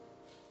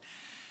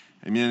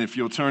Amen. If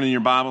you'll turn in your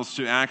Bibles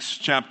to Acts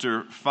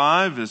chapter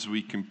 5 as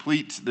we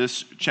complete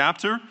this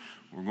chapter,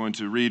 we're going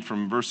to read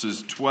from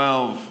verses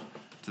 12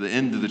 to the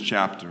end of the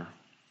chapter.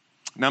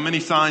 Now many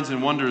signs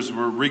and wonders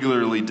were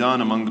regularly done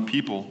among the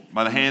people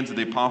by the hands of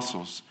the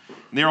apostles.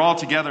 And they were all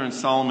together in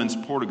Solomon's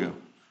portico.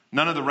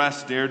 None of the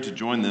rest dared to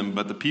join them,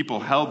 but the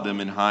people held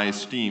them in high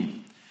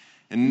esteem.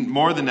 And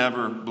more than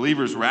ever,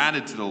 believers were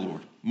added to the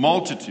Lord,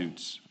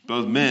 multitudes,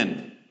 both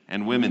men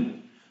and women,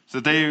 so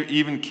that they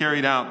even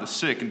carried out the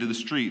sick into the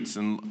streets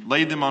and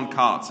laid them on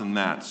cots and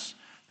mats,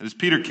 that as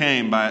Peter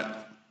came, by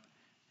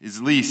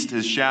his least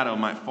his shadow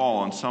might fall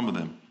on some of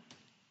them.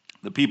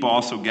 The people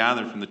also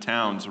gathered from the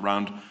towns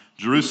around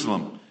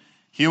Jerusalem,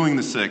 healing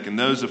the sick and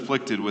those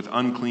afflicted with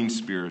unclean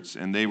spirits,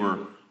 and they were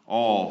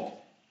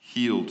all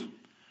healed.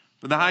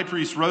 But the high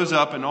priest rose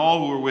up, and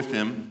all who were with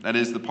him, that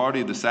is, the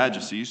party of the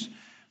Sadducees,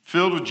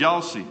 filled with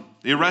jealousy,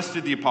 they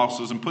arrested the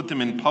apostles and put them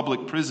in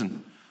public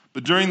prison.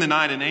 But during the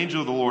night, an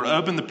angel of the Lord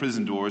opened the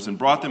prison doors and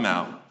brought them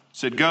out,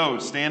 said, "Go,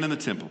 stand in the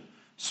temple,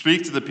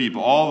 speak to the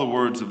people all the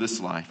words of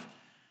this life."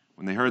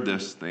 When they heard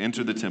this, they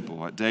entered the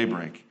temple at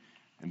daybreak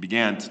and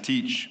began to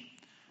teach.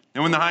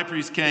 And when the high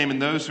priest came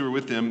and those who were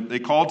with him, they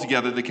called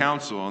together the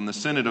council and the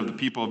senate of the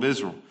people of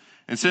Israel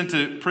and sent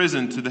to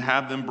prison to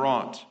have them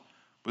brought.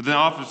 But the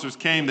officers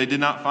came, they did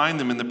not find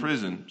them in the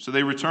prison. So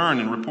they returned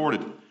and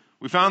reported,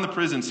 "We found the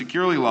prison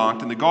securely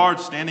locked and the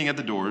guards standing at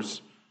the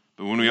doors.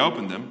 But when we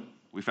opened them,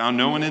 we found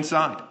no one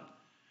inside."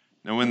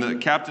 Now when the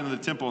captain of the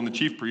temple and the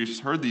chief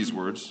priests heard these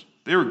words,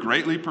 they were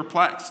greatly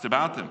perplexed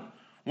about them,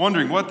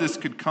 wondering what this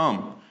could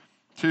come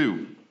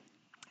to.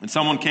 And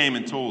someone came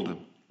and told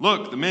them,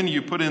 "Look, the men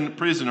you put in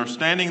prison are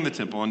standing in the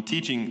temple and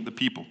teaching the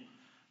people."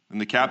 Then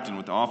the captain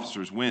with the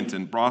officers went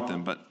and brought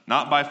them, but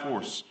not by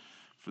force,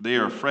 for they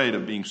are afraid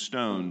of being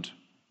stoned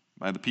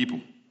by the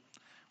people.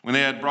 When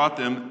they had brought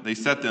them, they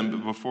set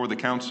them before the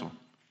council.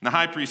 And the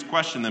high priest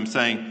questioned them,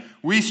 saying,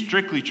 "We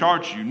strictly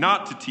charge you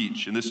not to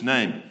teach in this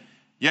name.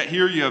 Yet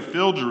here you have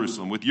filled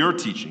Jerusalem with your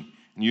teaching,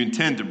 and you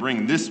intend to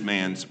bring this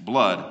man's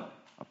blood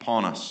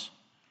upon us."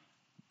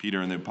 Peter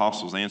and the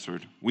apostles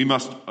answered, "We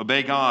must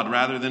obey God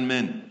rather than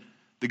men.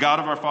 The God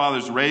of our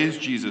fathers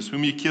raised Jesus,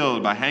 whom you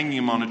killed by hanging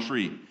him on a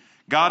tree.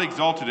 God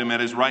exalted him at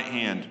his right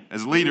hand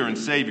as leader and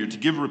savior to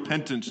give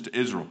repentance to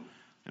Israel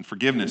and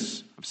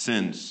forgiveness of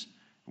sins.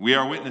 We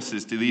are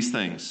witnesses to these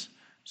things.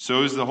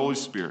 So is the Holy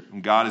Spirit, whom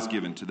God has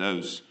given to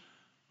those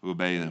who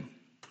obey them."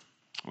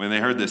 When they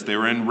heard this, they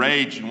were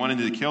enraged and wanted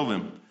to kill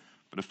them.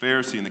 But a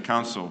Pharisee in the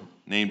council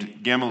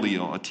named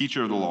Gamaliel, a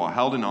teacher of the law,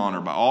 held in honor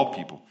by all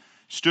people,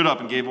 stood up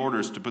and gave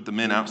orders to put the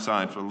men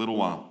outside for a little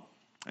while.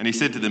 And he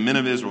said to the men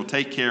of Israel,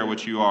 "Take care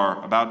what you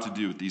are about to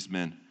do with these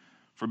men.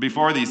 For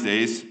before these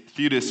days,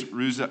 Theudas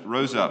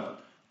rose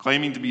up,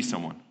 claiming to be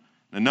someone.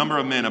 A number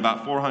of men,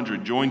 about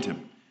 400, joined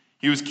him.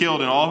 He was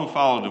killed, and all who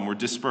followed him were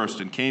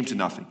dispersed and came to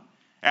nothing.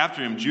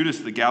 After him, Judas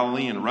the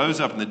Galilean rose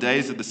up in the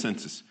days of the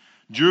census,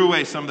 drew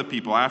away some of the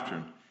people after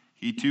him.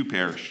 He too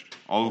perished.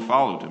 All who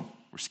followed him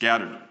were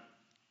scattered.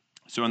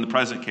 So in the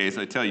present case,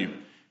 I tell you,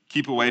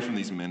 keep away from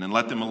these men and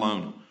let them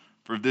alone.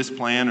 For if this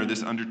plan or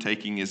this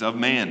undertaking is of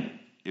man,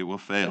 it will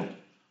fail.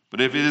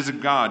 But if it is of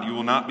God, you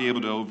will not be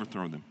able to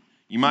overthrow them.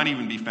 You might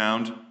even be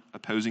found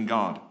opposing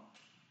God."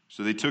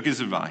 So they took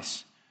his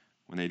advice.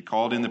 When they had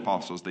called in the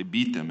apostles, they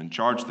beat them and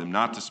charged them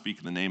not to speak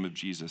in the name of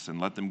Jesus and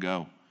let them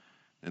go.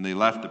 Then they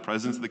left the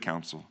presence of the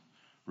council,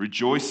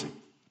 rejoicing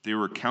that they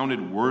were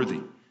counted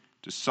worthy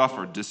to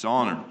suffer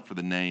dishonor for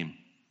the name.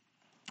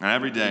 And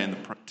every day in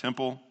the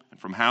temple and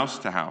from house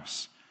to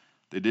house,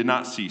 they did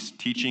not cease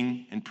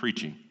teaching and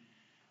preaching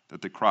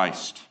that the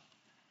Christ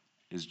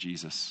is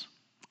Jesus.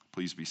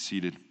 Please be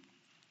seated.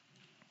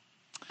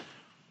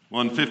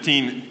 Well, in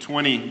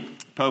 1520,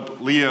 Pope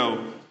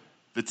Leo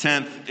X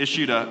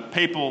issued a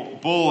papal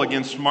bull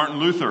against Martin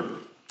Luther.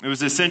 It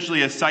was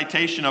essentially a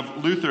citation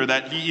of Luther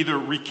that he either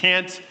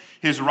recant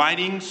his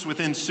writings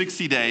within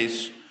 60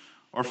 days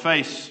or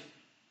face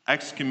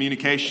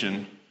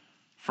excommunication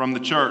from the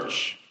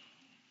church.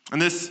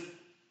 And this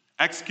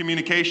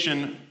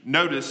excommunication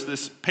notice,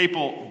 this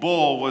papal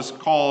bull, was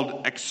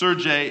called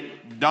Exsurge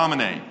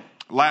Domine,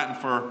 Latin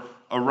for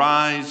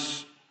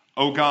 "Arise,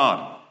 O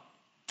God."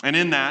 And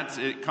in that,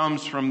 it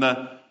comes from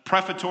the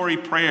prefatory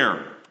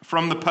prayer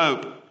from the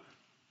Pope,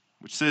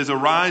 which says,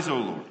 "Arise, O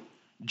Lord,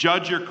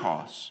 judge your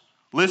cause,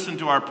 listen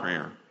to our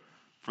prayer,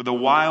 for the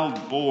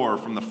wild boar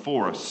from the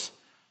forest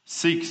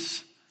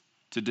seeks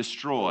to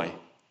destroy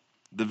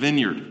the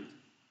vineyard."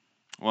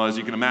 Well, as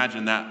you can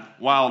imagine, that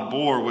wild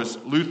boar was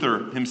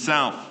Luther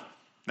himself.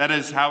 That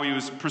is how he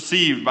was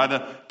perceived by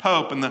the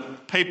Pope and the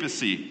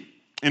papacy.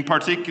 In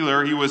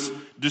particular, he was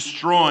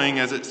destroying,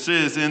 as it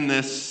says in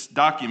this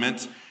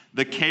document,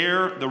 the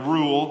care, the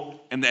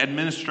rule, and the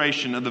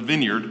administration of the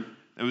vineyard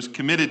that was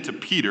committed to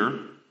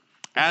Peter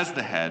as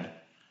the head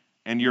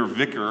and your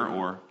vicar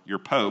or your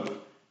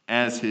pope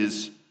as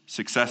his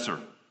successor.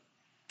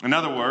 In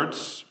other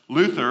words,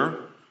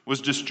 Luther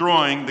was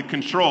destroying the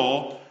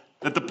control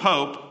that the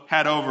pope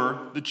had over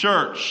the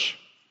church.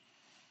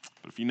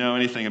 But if you know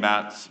anything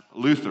about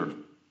Luther,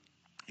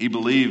 He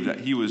believed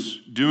that he was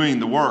doing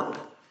the work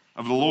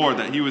of the Lord,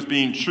 that he was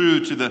being true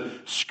to the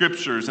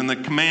scriptures and the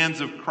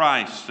commands of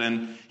Christ.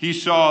 And he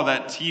saw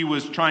that he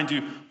was trying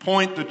to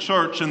point the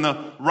church in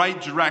the right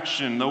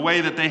direction, the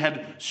way that they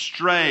had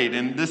strayed.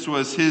 And this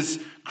was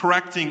his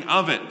correcting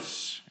of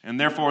it. And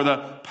therefore the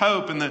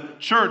Pope and the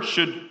church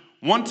should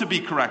want to be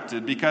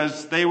corrected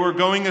because they were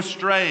going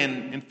astray.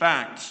 And in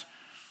fact,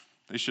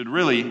 they should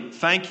really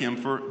thank him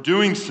for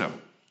doing so.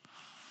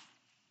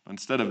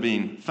 Instead of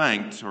being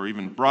thanked or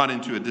even brought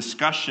into a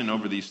discussion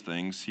over these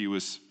things, he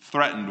was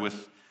threatened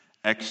with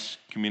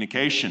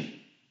excommunication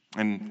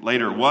and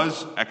later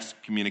was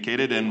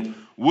excommunicated and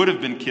would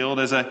have been killed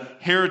as a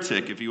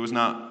heretic if he was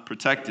not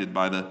protected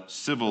by the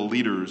civil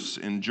leaders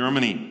in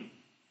Germany.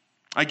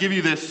 I give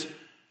you this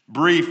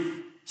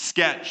brief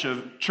sketch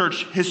of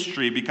church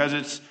history because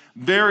it's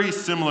very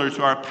similar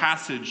to our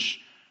passage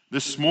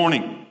this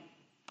morning.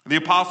 The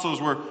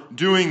apostles were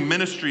doing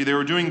ministry, they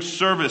were doing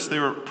service, they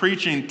were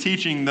preaching,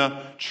 teaching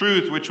the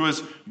truth, which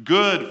was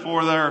good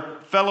for their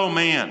fellow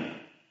man.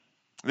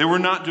 They were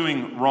not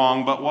doing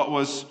wrong, but what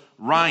was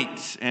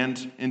right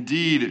and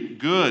indeed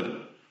good.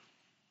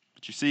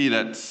 But you see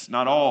that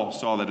not all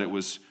saw that it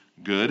was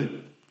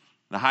good.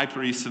 The high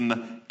priest and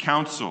the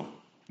council,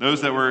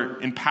 those that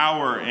were in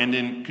power and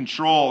in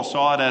control,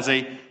 saw it as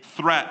a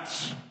threat.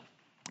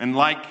 And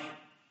like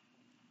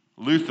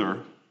Luther,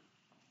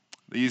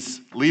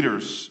 these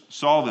leaders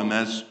saw them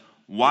as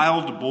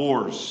wild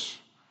boars,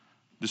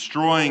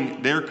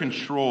 destroying their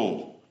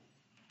control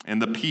and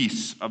the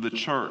peace of the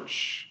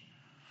church.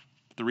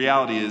 But the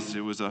reality is it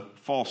was a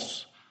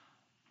false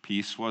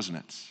peace, wasn't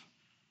it?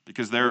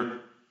 Because their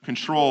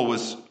control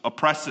was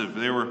oppressive.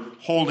 They were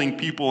holding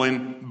people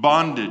in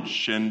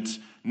bondage and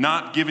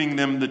not giving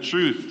them the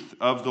truth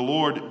of the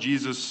Lord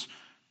Jesus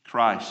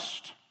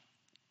Christ.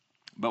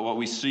 But what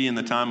we see in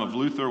the time of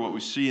Luther, what we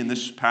see in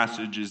this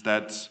passage is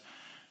that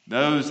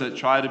those that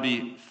try to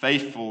be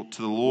faithful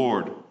to the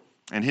Lord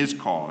and his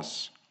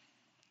cause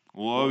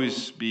will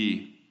always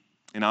be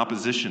in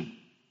opposition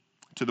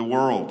to the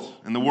world,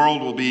 and the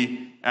world will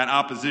be at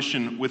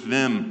opposition with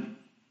them.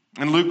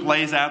 And Luke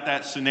lays out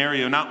that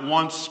scenario not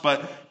once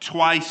but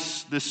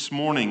twice this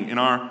morning in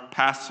our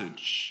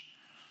passage.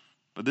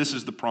 But this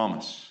is the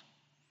promise,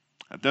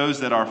 that those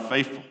that are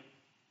faithful,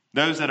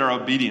 those that are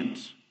obedient,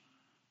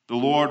 the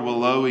Lord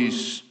will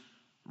always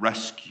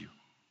rescue.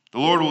 The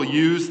Lord will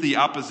use the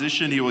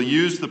opposition, he will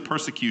use the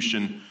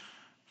persecution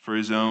for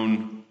his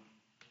own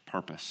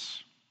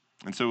purpose.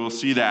 And so we'll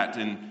see that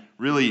in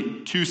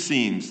really two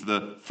scenes.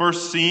 The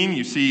first scene,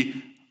 you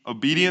see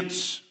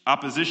obedience,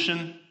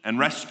 opposition, and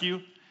rescue.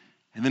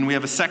 And then we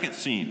have a second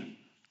scene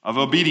of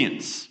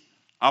obedience,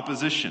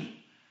 opposition,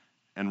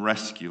 and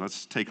rescue.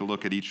 Let's take a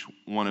look at each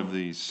one of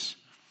these.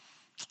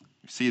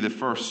 You see the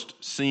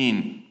first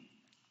scene.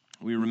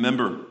 We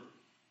remember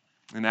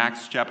in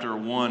Acts chapter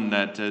 1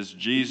 that as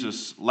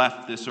Jesus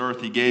left this earth,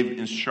 he gave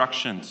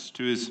instructions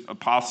to his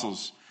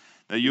apostles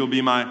that you'll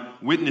be my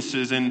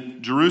witnesses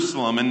in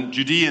Jerusalem and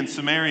Judea and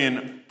Samaria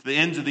and to the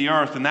ends of the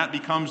earth. And that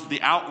becomes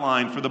the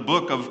outline for the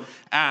book of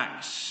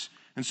Acts.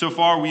 And so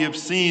far we have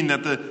seen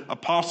that the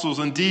apostles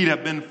indeed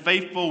have been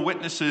faithful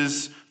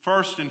witnesses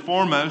first and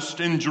foremost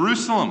in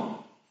Jerusalem,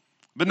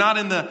 but not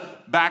in the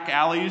back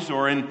alleys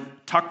or in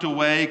tucked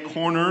away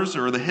corners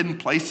or the hidden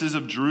places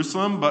of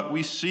Jerusalem, but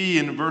we see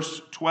in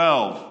verse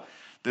 12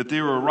 that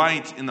they were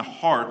right in the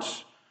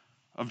heart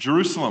of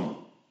Jerusalem.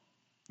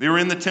 They were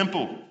in the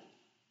temple,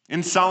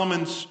 in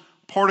Solomon's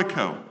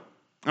portico.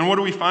 And what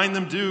do we find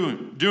them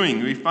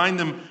doing? We find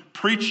them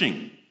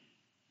preaching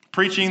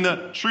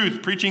the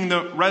truth, preaching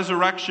the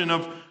resurrection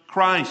of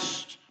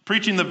Christ,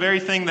 preaching the very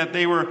thing that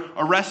they were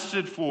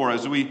arrested for,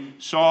 as we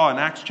saw in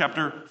Acts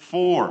chapter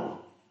 4.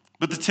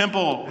 But the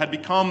temple had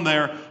become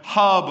their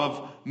hub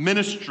of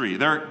ministry,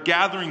 their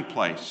gathering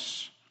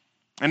place.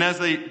 And as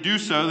they do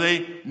so,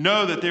 they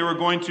know that they were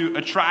going to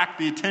attract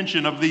the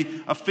attention of the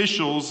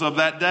officials of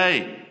that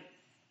day.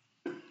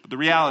 But the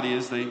reality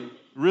is they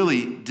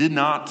really did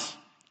not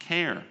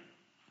care.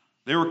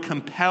 They were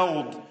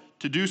compelled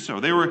to do so.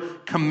 They were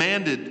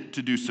commanded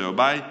to do so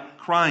by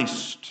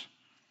Christ.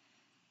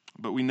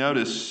 But we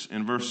notice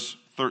in verse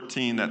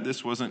 13 that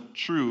this wasn't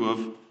true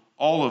of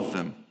all of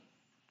them.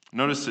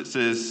 Notice it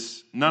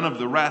says, none of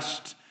the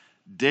rest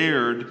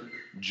dared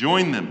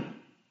join them,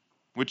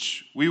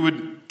 which we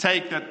would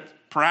take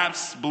that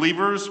perhaps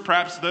believers,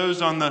 perhaps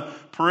those on the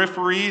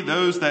periphery,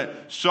 those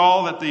that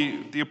saw that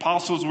the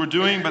apostles were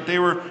doing, but they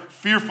were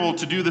fearful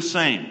to do the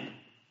same.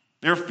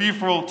 They're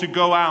fearful to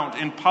go out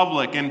in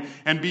public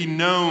and be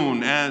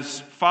known as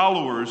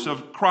followers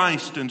of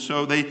Christ, and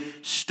so they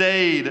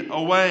stayed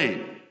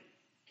away.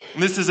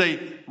 And this is a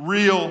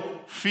real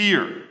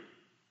fear.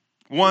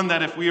 One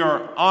that if we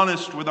are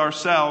honest with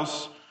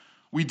ourselves,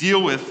 we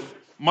deal with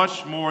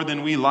much more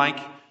than we like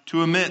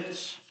to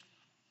admit.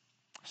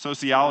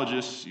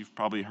 Sociologists, you've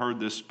probably heard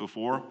this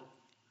before,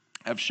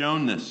 have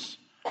shown this.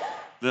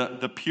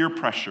 The peer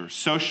pressure,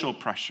 social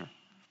pressure.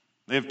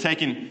 They have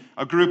taken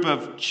a group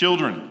of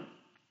children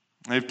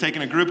They've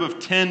taken a group of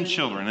 10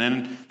 children,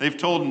 and they've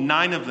told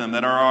 9 of them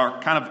that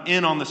are kind of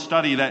in on the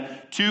study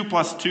that 2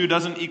 plus 2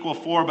 doesn't equal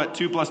 4, but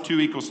 2 plus 2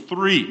 equals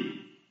 3.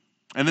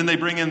 And then they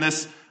bring in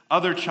this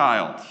other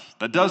child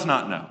that does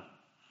not know.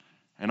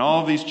 And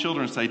all of these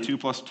children say 2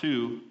 plus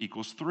 2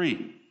 equals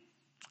 3.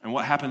 And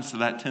what happens to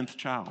that 10th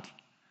child?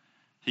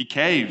 He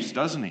caves,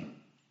 doesn't he?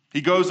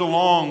 He goes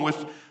along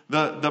with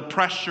the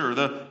pressure,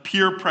 the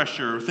peer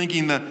pressure,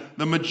 thinking that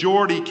the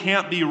majority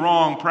can't be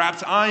wrong.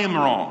 Perhaps I am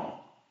wrong.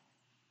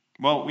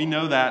 Well, we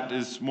know that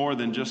is more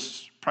than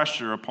just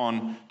pressure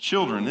upon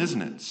children,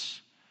 isn't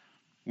it?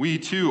 We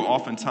too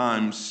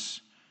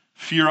oftentimes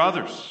fear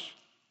others,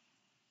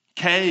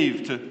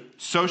 cave to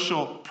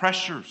social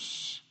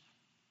pressures.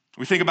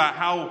 We think about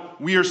how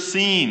we are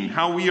seen,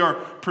 how we are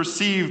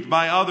perceived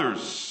by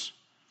others,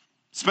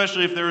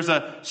 especially if there is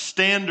a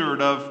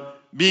standard of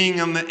being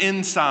on the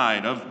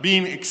inside, of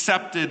being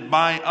accepted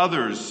by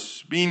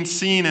others, being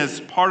seen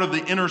as part of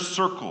the inner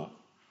circle.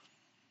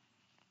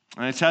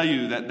 And I tell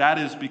you that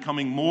is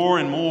becoming more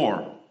and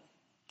more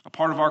a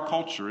part of our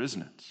culture,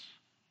 isn't it?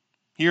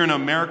 Here in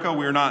America,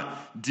 we're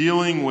not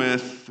dealing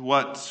with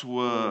what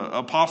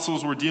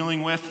apostles were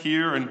dealing with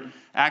here in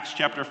Acts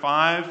chapter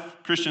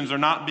 5. Christians are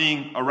not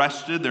being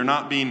arrested. They're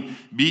not being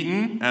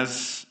beaten,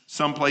 as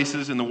some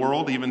places in the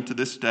world, even to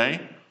this day.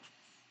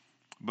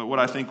 But what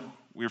I think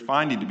we're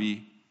finding to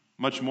be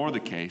much more the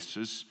case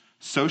is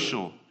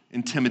social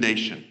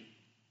intimidation,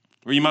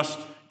 where you must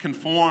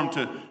conform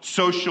to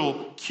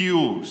social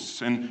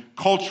cues and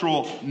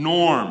cultural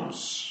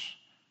norms.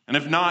 And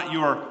if not,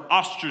 you are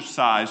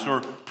ostracized or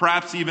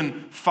perhaps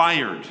even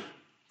fired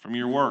from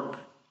your work.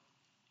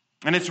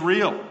 And it's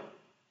real.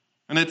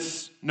 And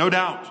it's no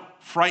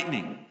doubt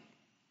frightening.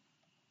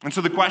 And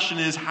so the question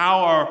is, how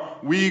are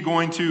we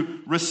going to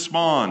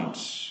respond?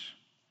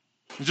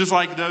 Just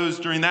like those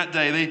during that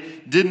day,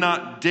 they did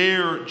not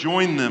dare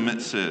join them,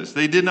 it says.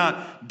 They did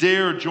not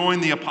dare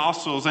join the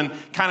apostles and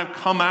kind of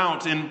come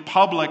out in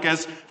public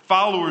as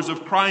followers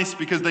of Christ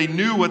because they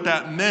knew what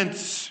that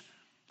meant.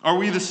 Are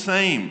we the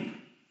same?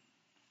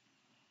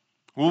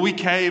 Will we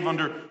cave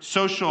under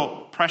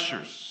social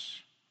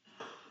pressures?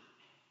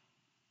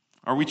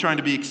 Are we trying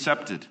to be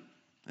accepted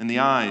in the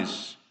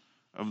eyes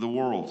of the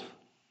world?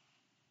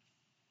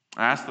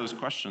 I ask those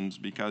questions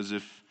because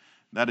if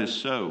that is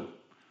so,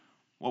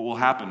 what will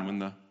happen when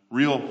the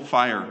real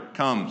fire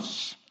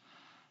comes?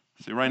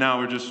 See, right now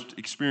we're just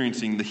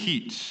experiencing the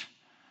heat.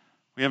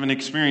 We haven't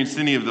experienced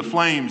any of the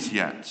flames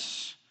yet.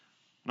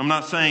 I'm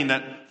not saying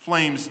that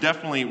flames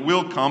definitely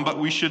will come, but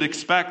we should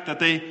expect that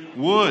they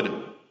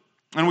would.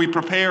 And we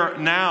prepare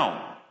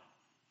now.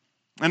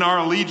 And our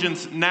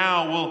allegiance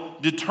now will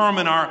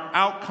determine our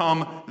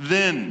outcome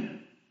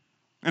then.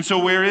 And so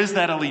where is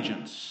that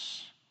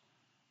allegiance?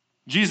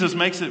 Jesus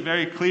makes it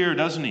very clear,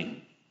 doesn't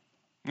he?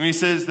 And he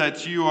says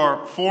that you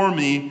are for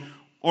me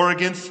or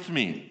against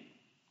me.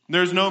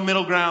 There's no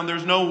middle ground.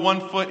 There's no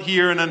one foot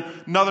here and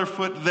another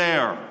foot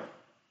there.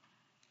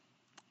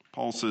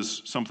 Paul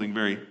says something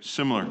very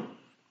similar,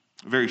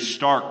 very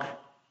stark,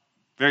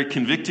 very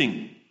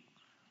convicting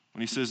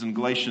when he says in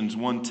Galatians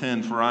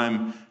 1:10, "For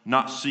I'm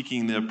not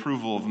seeking the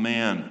approval of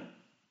man.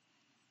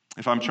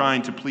 If I'm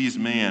trying to please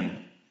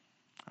man,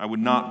 I would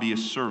not be a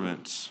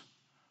servant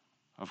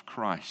of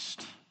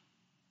Christ."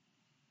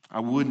 I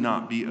would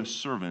not be a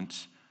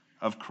servant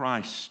of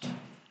Christ.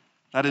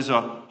 That is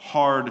a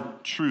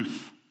hard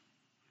truth.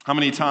 How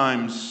many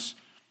times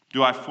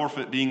do I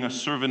forfeit being a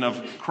servant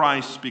of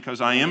Christ because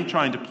I am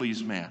trying to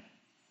please man?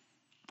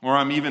 Or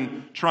I'm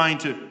even trying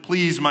to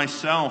please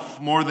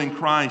myself more than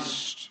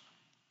Christ?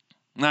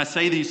 And I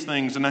say these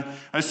things, and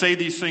I say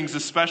these things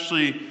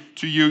especially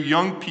to you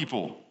young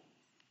people.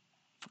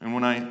 And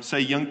when I say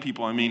young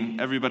people, I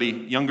mean everybody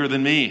younger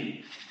than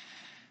me.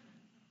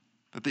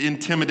 That the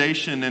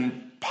intimidation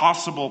and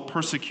possible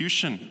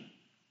persecution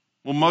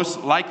will most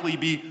likely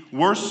be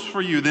worse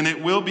for you than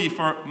it will be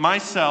for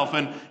myself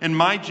and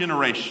my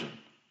generation.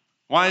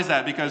 Why is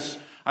that? Because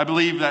I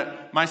believe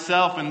that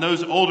myself and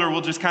those older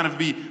will just kind of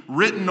be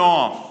written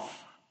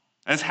off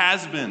as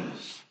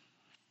has-beens,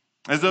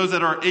 as those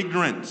that are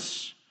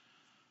ignorant.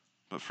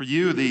 But for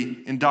you,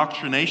 the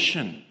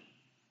indoctrination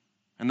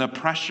and the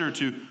pressure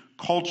to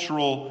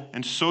cultural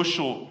and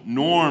social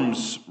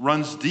norms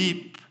runs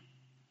deep.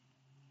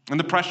 And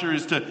the pressure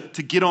is to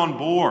get on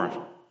board,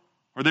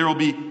 or there will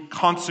be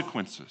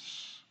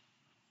consequences.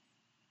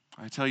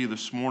 I tell you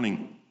this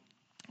morning,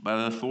 by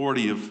the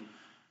authority of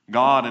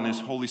God and His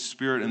Holy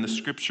Spirit and the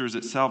Scriptures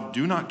itself,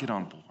 do not get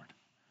on board.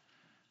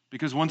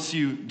 Because once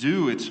you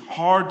do, it's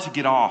hard to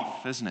get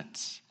off, isn't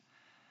it?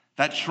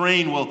 That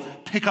train will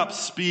pick up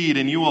speed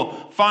and you will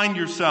find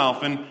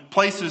yourself in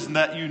places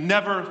that you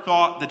never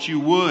thought that you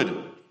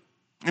would.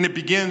 And it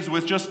begins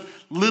with just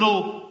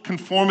little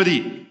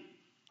conformity,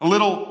 a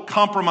little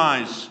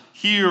compromise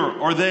here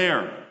or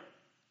there.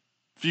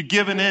 If you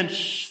give an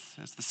inch,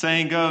 as the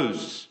saying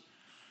goes,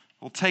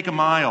 we'll take a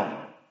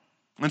mile.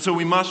 And so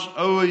we must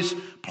always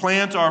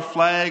plant our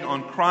flag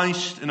on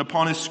Christ and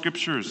upon His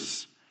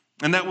Scriptures.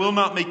 And that will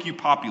not make you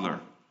popular.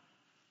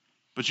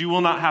 But you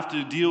will not have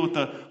to deal with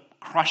the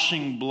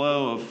crushing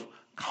blow of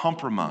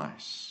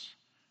compromise.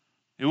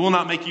 It will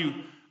not make you,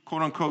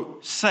 quote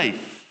unquote,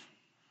 safe,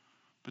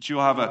 but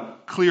you'll have a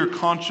clear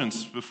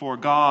conscience before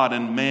God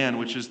and man,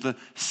 which is the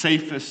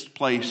safest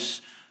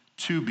place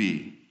to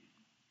be.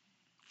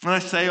 And I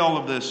say all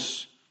of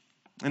this,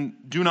 and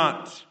do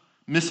not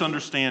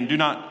misunderstand, do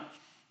not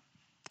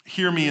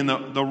hear me in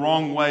the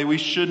wrong way. We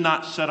should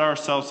not set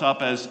ourselves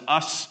up as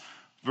us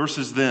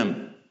versus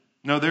them.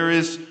 No, there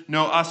is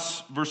no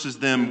us versus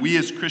them. We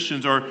as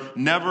Christians are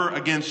never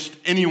against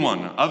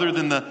anyone other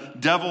than the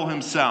devil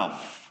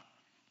himself.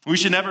 We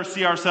should never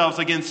see ourselves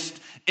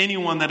against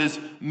anyone that is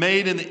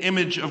made in the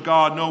image of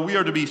God. No, we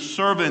are to be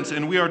servants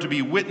and we are to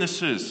be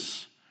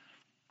witnesses.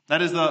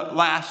 That is the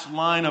last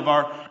line of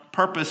our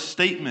purpose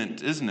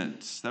statement, isn't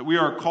it? That we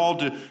are called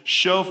to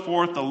show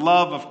forth the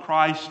love of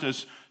Christ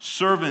as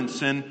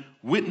servants and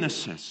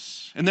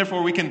witnesses. And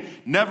therefore we can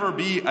never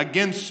be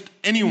against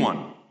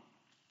anyone.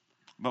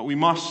 But we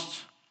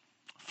must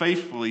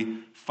faithfully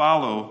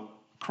follow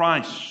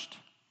Christ.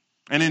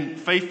 And in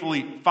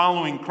faithfully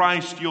following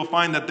Christ, you'll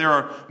find that there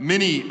are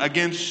many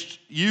against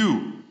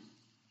you.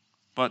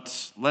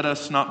 But let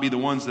us not be the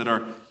ones that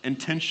are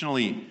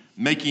intentionally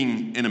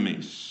making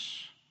enemies.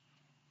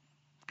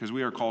 Because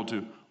we are called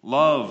to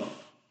love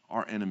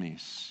our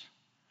enemies.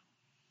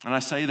 And I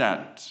say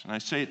that, and I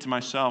say it to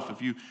myself,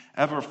 if you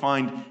ever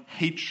find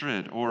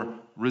hatred or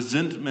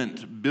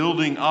resentment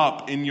building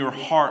up in your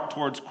heart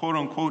towards, quote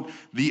unquote,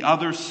 the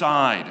other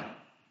side,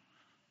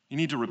 you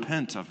need to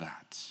repent of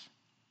that.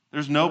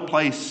 There's no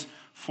place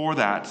for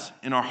that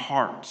in our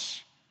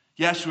hearts.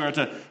 Yes, we are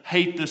to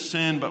hate the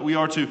sin, but we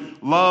are to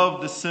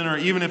love the sinner,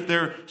 even if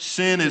their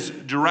sin is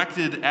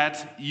directed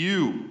at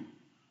you.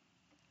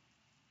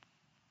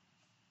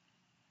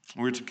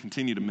 We're to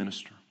continue to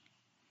minister.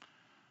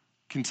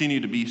 Continue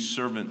to be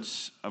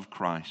servants of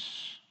Christ.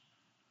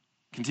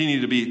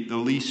 Continue to be the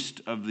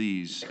least of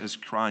these as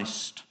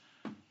Christ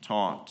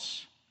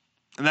taught.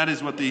 And that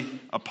is what the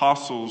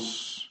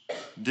apostles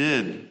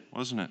did,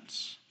 wasn't it?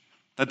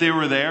 That they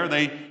were there,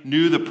 they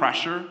knew the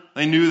pressure.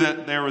 They knew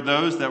that there were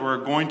those that were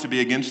going to be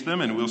against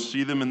them, and we'll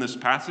see them in this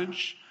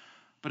passage.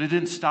 But it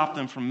didn't stop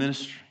them from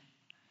ministry.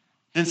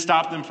 It didn't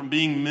stop them from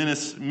being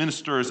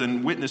ministers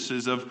and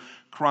witnesses of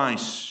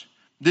Christ.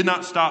 Did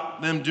not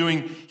stop them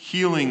doing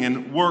healing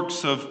and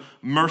works of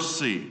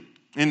mercy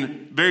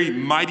in very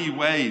mighty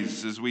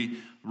ways, as we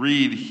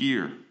read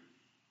here.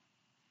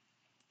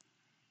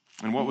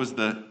 And what was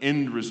the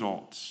end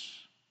result?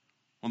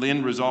 Well, the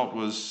end result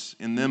was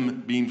in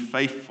them being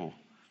faithful.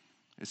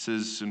 It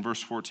says in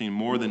verse 14,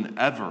 more than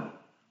ever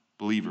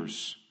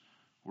believers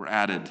were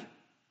added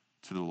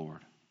to the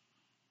Lord.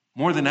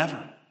 More than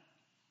ever.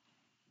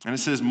 And it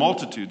says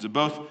multitudes of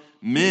both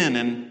men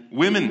and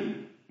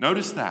women.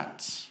 Notice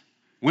that.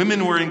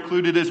 Women were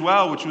included as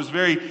well, which was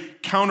very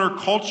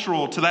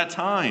countercultural to that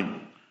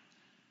time.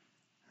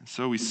 And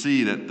so we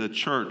see that the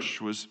church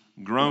was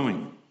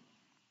growing,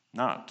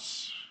 not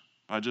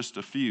by just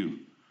a few,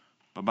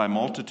 but by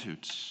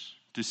multitudes,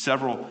 to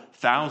several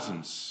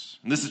thousands.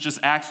 And this is just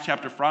Acts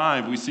chapter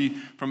 5. We see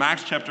from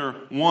Acts chapter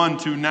 1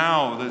 to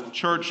now, the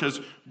church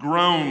has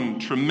grown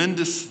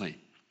tremendously.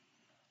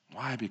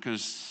 Why?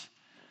 Because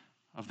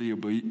of the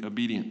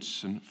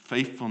obedience and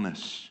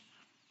faithfulness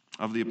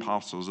of the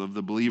apostles, of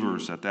the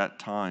believers at that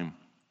time.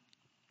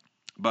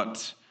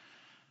 But,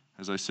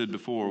 as I said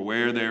before,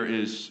 where there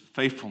is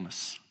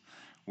faithfulness,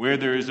 where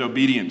there is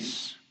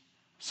obedience,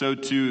 so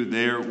too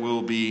there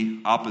will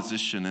be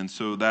opposition. And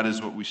so that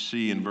is what we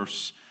see in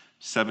verse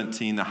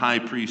 17. The high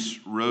priest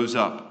rose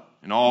up,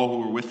 and all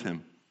who were with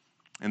him,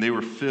 and they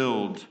were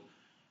filled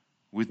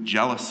with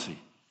jealousy.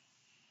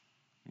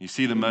 You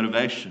see the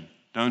motivation,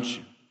 don't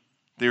you?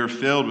 They are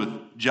filled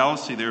with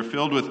jealousy. They are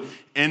filled with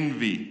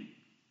envy,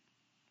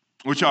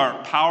 which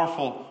are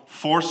powerful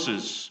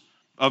forces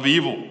of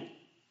evil.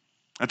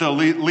 That the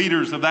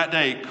leaders of that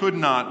day would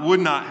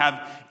not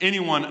have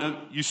anyone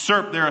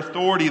usurp their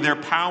authority, their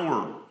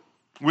power,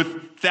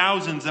 with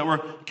thousands that were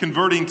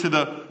converting to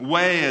the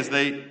way, as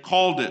they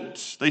called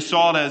it. They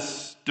saw it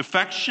as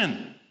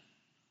defection,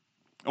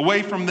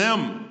 away from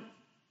them,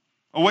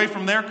 away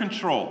from their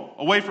control,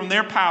 away from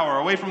their power,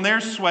 away from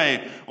their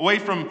sway, away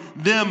from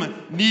them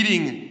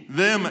needing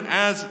them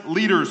as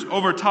leaders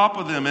over top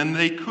of them, and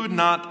they could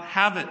not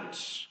have it.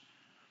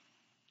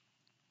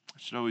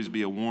 It should always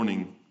be a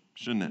warning,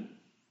 shouldn't it,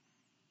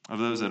 of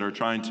those that are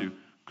trying to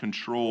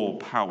control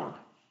power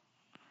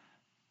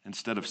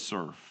instead of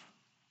serve.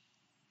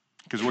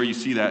 Because where you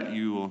see that,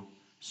 you will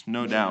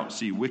no doubt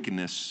see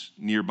wickedness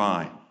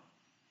nearby.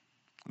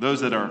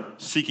 Those that are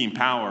seeking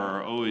power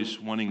are always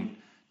wanting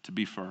to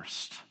be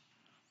first.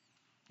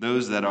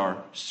 Those that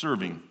are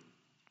serving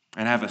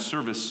and have a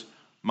service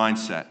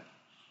mindset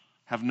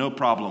have no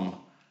problem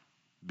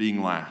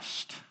being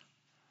last.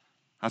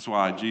 That's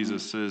why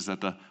Jesus says that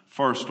the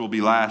first will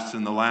be last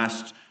and the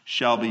last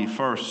shall be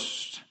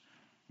first,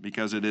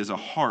 because it is a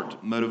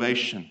heart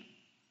motivation.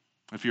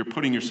 If you're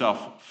putting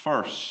yourself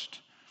first,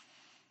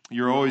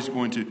 you're always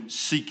going to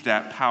seek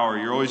that power.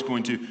 You're always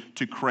going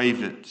to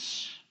crave it.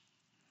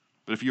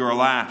 But if you are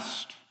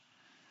last,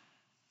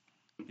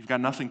 you've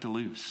got nothing to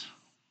lose.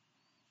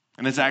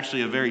 And it's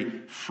actually a very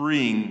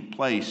freeing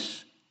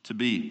place to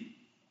be.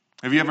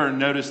 Have you ever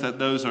noticed that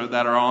those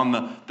that are on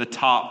the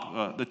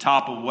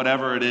top of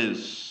whatever it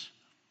is,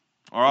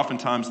 are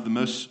oftentimes the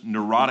most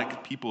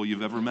neurotic people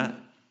you've ever met?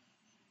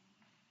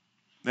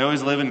 They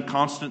always live in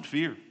constant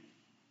fear,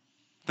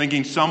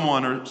 thinking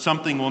someone or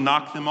something will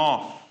knock them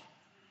off.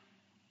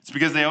 It's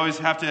because they always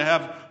have to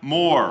have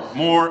more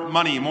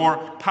money, more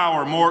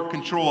power, more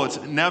control. It's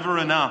never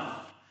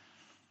enough.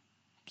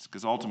 It's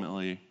because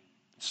ultimately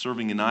it's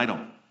serving an idol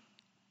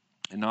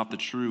and not the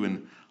true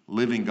and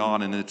living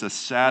God. And it's a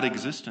sad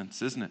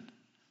existence, isn't it?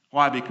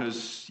 Why?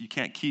 Because you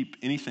can't keep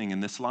anything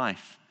in this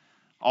life.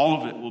 All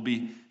of it will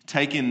be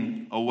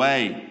taken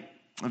away.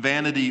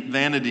 Vanity,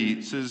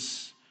 vanity,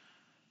 says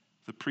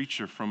the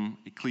preacher from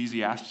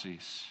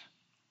Ecclesiastes.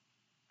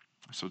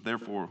 So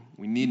therefore,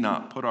 we need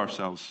not put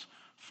ourselves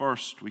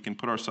first. We can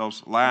put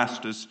ourselves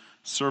last as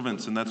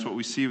servants. And that's what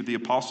we see with the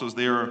apostles.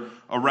 They are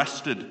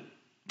arrested,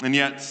 and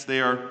yet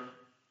they are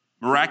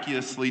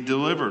miraculously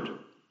delivered.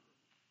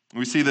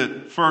 We see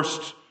the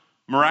first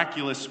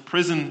miraculous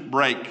prison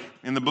break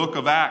in the book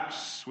of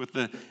Acts with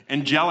the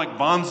angelic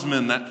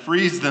bondsman that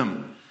frees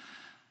them.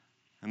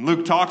 And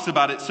Luke talks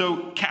about it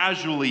so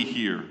casually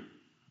here.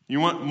 You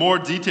want more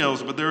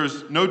details, but there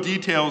is no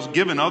details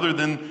given other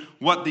than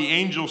what the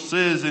angel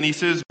says. And he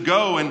says,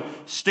 go and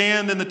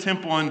stand in the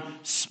temple and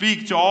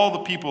speak to all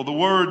the people the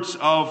words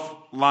of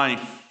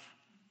life.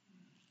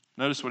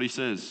 Notice what he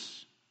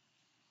says.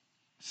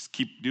 Just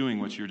keep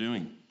doing what you're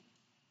doing.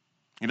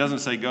 He doesn't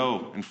say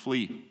go and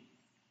flee.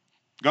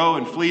 Go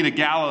and flee to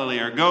Galilee,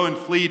 or go and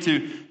flee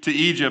to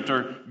Egypt,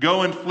 or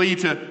go and flee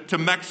to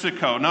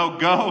Mexico. No,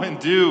 go and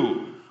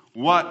do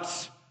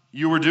what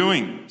you were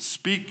doing.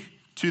 Speak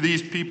to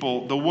these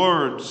people the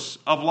words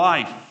of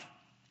life.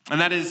 And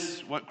that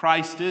is what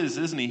Christ is,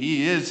 isn't he?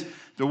 He is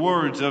the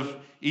words of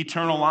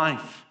eternal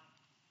life.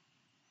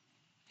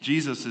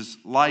 Jesus is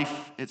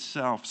life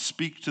itself.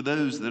 Speak to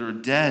those that are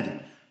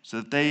dead so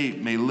that they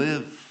may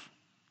live.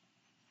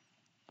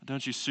 But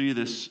don't you see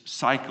this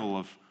cycle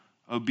of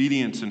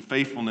obedience and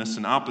faithfulness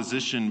and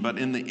opposition? But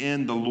in the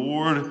end, the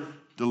Lord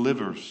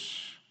delivers.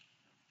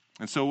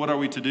 And so what are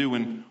we to do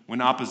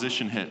when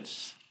opposition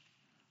hits?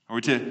 Are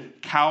we to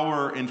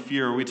cower in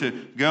fear? Are we to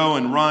go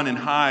and run and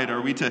hide?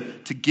 Are we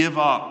to give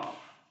up?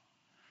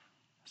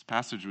 This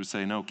passage would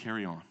say, no,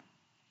 carry on.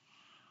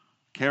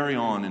 Carry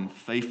on in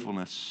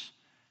faithfulness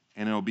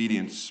and in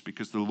obedience,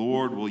 because the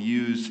Lord will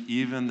use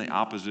even the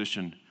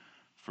opposition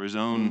for his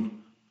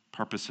own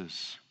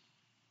purposes.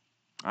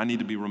 I need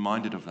to be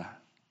reminded of that.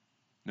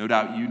 No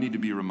doubt you need to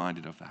be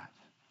reminded of that.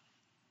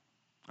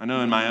 I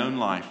know in my own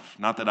life,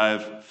 not that I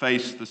have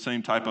faced the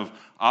same type of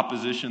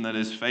opposition that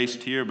is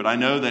faced here, but I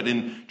know that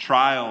in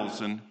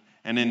trials and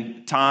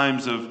in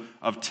times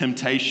of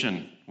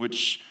temptation,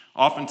 which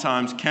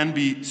oftentimes can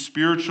be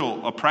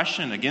spiritual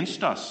oppression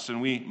against us, and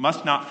we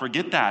must not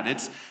forget that.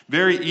 It's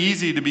very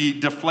easy to be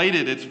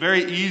deflated. It's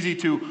very easy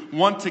to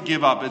want to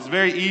give up. It's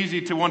very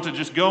easy to want to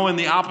just go in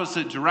the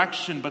opposite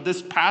direction, but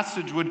this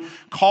passage would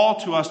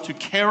call to us to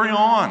carry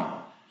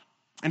on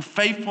in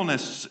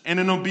faithfulness and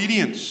in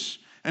obedience,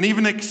 and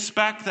even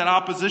expect that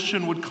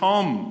opposition would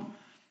come,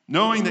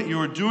 knowing that you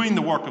are doing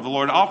the work of the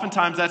Lord.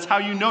 Oftentimes, that's how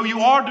you know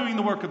you are doing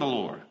the work of the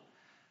Lord,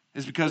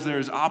 is because there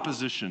is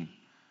opposition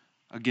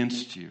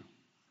against you.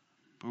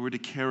 But we're to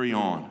carry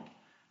on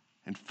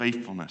in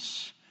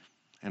faithfulness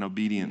and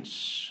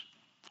obedience.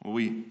 Well,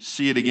 we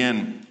see it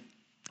again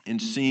in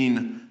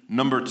scene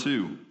number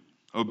 2.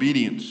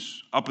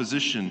 Obedience,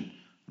 opposition,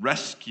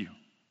 rescue.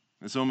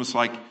 It's almost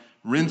like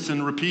rinse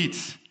and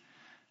repeat.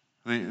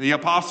 The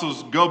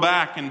apostles go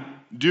back and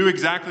do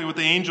exactly what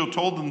the angel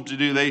told them to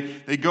do.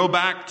 They go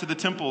back to the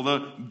temple,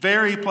 the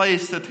very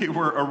place that they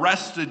were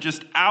arrested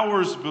just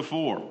hours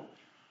before.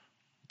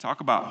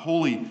 Talk about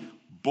holy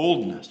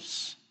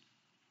boldness.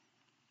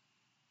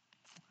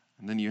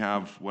 And then you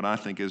have what I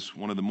think is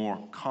one of the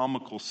more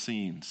comical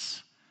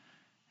scenes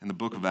in the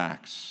book of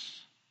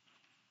Acts.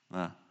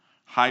 The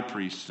high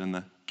priest and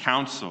the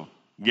council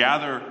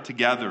gather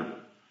together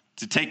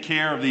to take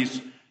care of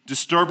these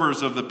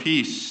disturbers of the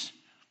peace,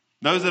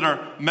 those that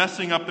are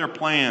messing up their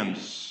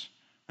plans.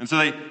 And so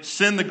they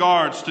send the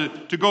guards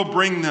to go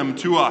bring them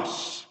to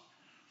us.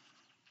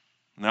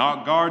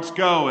 Now guards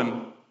go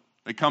and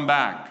they come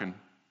back and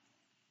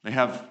they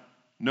have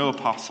no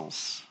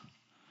apostles,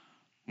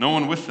 no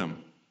one with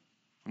them.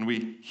 And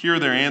we hear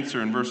their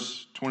answer in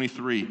verse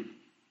 23.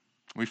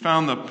 We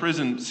found the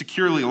prison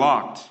securely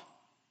locked,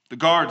 the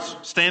guards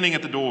standing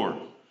at the door.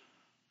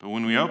 But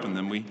when we opened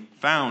them, we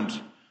found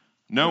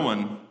no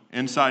one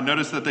inside.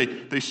 Notice that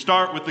they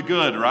start with the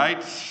good,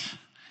 right?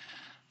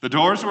 The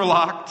doors were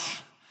locked.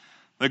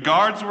 The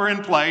guards were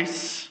in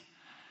place.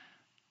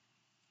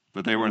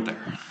 But they weren't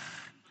there.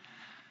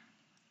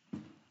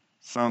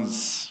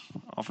 Sounds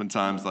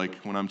oftentimes like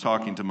when I'm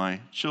talking to my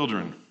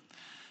children.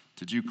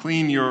 Did you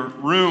clean your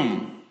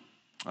room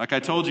like I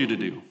told you to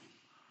do?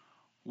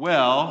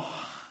 Well,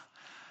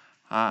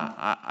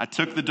 I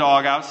took the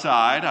dog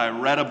outside. I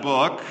read a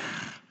book.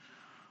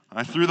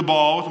 I threw the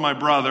ball with my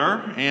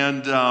brother,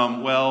 and, I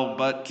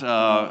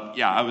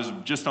was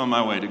just on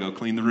my way to go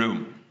clean the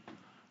room,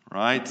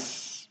 right?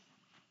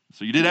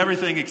 So you did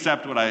everything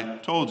except what I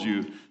told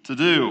you to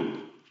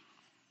do.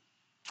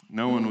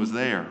 No one was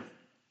there.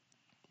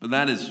 But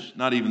that is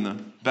not even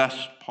the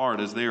best part,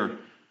 as they are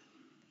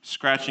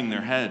scratching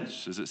their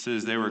heads. As it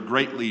says, they were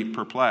greatly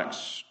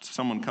perplexed.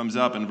 Someone comes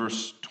up in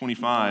verse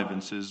 25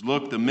 and says,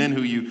 "Look, the men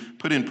who you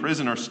put in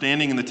prison are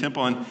standing in the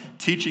temple and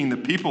teaching the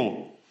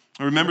people."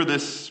 Remember,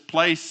 this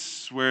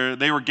place where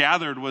they were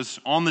gathered was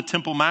on the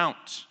Temple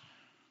Mount.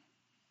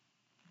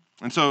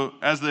 And so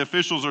as the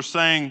officials are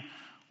saying,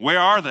 "Where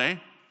are they?"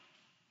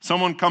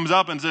 someone comes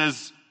up and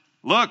says,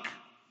 "Look,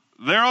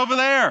 they're over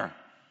there.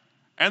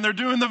 And they're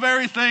doing the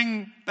very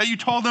thing that you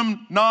told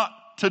them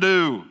not to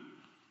do."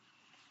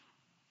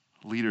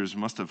 Leaders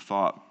must have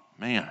thought,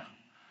 man,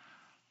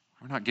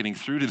 we're not getting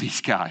through to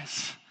these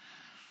guys.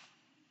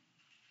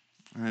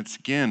 And it's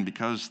again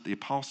because the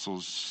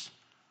apostles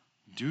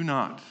do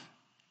not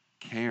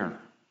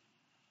care.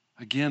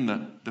 Again,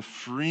 the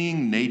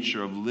freeing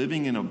nature of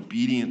living in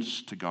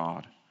obedience to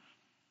God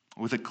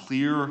with a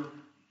clear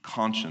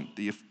conscience.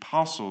 The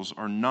apostles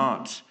are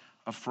not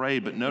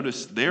afraid, but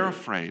notice they're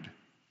afraid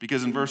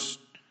because in verse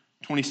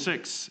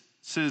 26 it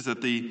says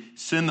that they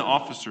send the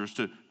officers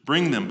to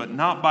bring them, but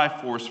not by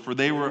force, for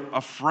they were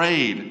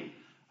afraid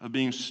of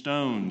being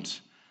stoned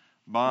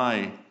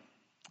by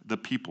the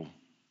people.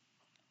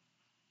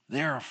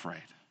 They're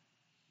afraid,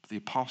 but the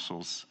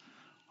apostles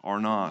are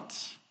not.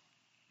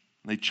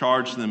 They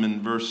charge them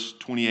in verse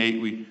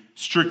 28, "We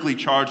strictly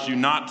charge you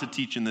not to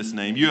teach in this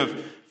name. You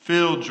have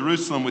filled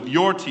Jerusalem with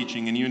your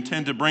teaching, and you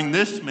intend to bring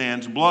this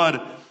man's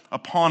blood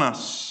upon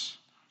us."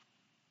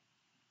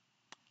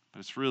 But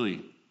it's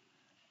really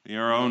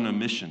their own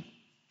omission,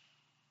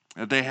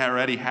 that they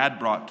already had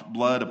brought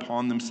blood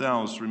upon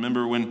themselves.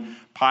 Remember when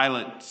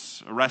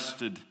Pilate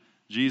arrested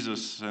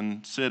Jesus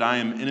and said, "I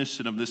am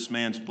innocent of this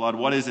man's blood."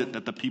 What is it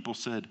that the people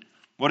said?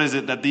 What is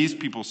it that these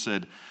people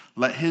said?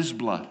 "Let his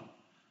blood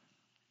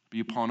be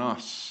upon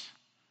us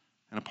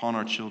and upon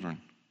our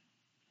children."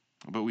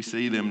 But we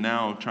see them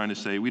now trying to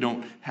say, we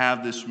don't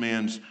have this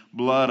man's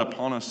blood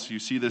upon us. You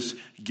see this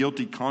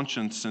guilty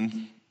conscience,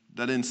 and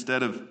that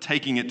instead of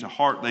taking it to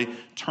heart, they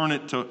turn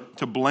it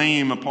to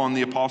blame upon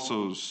the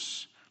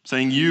apostles,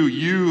 saying,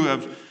 you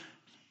have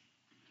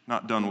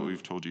not done what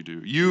we've told you to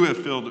do. You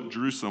have filled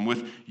Jerusalem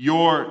with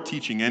your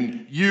teaching,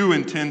 and you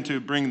intend to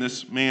bring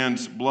this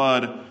man's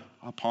blood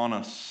upon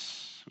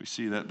us. We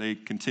see that they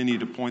continue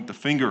to point the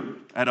finger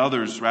at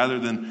others rather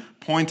than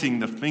pointing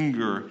the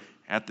finger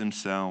at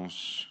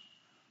themselves.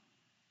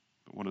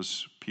 But what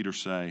does Peter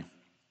say?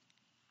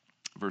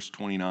 Verse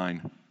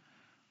 29,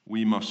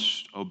 "We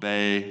must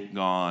obey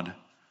God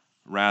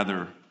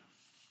rather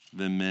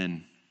than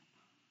men."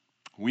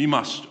 We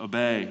must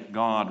obey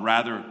God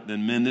rather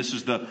than men. This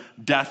is the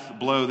death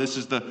blow. This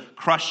is the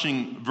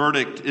crushing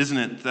verdict, isn't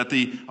it? That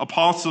the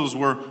apostles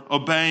were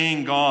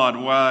obeying God,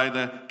 while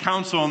the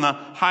council and the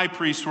high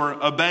priests were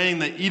obeying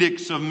the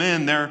edicts of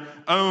men, their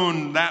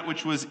own, that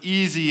which was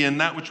easy and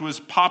that which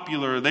was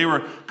popular. They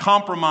were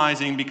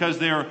compromising because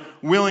they were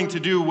willing to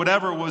do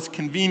whatever was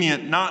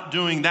convenient, not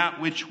doing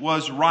that which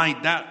was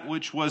right, that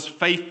which was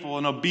faithful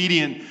and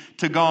obedient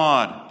to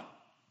God.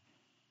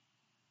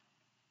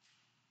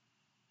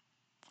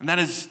 And that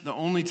is the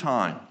only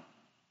time,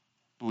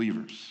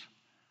 believers,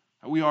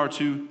 that we are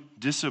to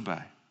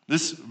disobey.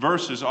 This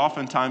verse is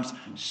oftentimes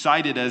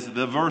cited as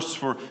the verse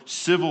for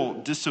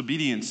civil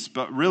disobedience,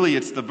 but really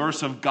it's the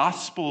verse of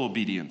gospel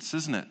obedience,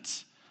 isn't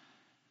it?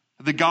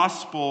 The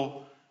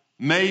gospel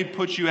may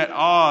put you at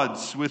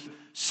odds with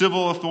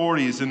civil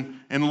authorities and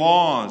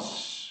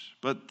laws,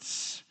 but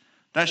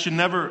that should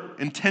never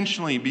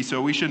intentionally be so.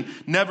 We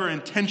should never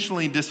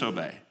intentionally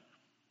disobey.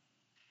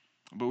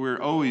 But we're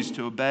always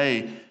to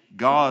obey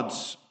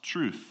God's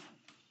truth.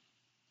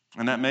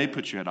 And that may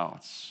put you at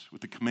odds with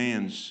the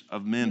commands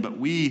of men. But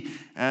we,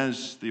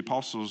 as the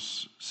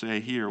apostles say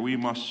here, we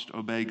must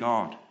obey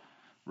God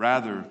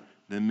rather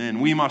than men.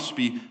 We must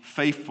be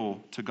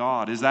faithful to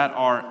God. Is that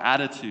our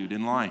attitude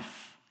in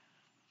life?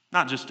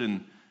 Not just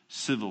in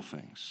civil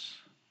things,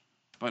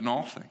 but in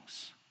all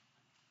things.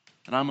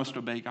 And I must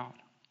obey God.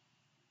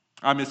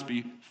 I must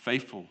be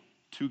faithful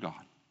to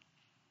God.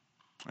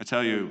 I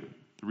tell you,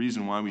 the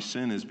reason why we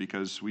sin is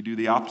because we do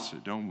the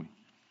opposite, don't we?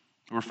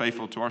 We're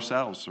faithful to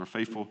ourselves. We're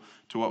faithful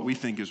to what we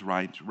think is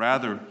right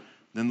rather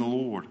than the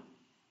Lord.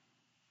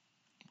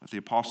 But the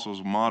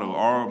apostles' motto,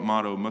 our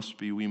motto must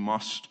be, we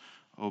must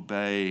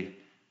obey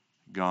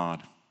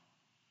God.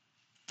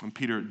 And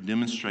Peter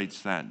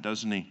demonstrates that,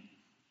 doesn't he?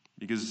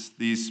 Because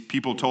these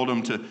people told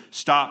him to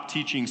stop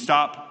teaching,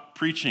 stop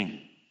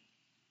preaching.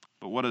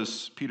 But what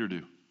does Peter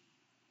do?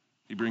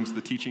 He brings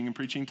the teaching and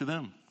preaching to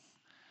them.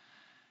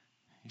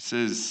 He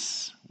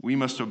says, we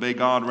must obey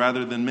God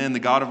rather than men. The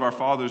God of our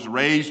fathers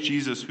raised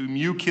Jesus, whom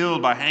you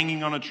killed by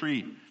hanging on a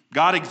tree.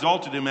 God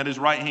exalted him at his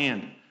right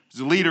hand as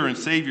a leader and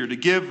Savior to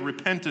give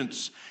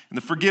repentance and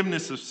the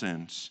forgiveness of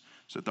sins,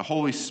 so that the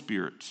Holy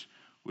Spirit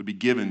would be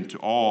given to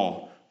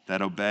all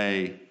that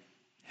obey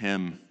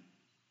him.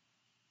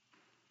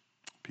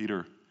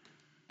 Peter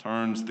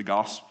turns the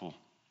gospel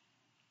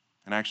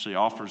and actually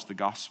offers the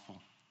gospel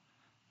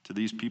to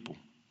these people.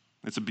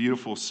 It's a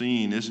beautiful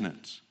scene, isn't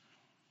it?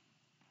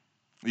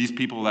 These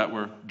people that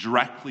were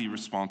directly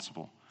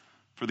responsible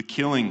for the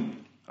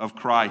killing of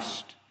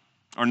Christ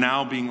are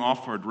now being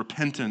offered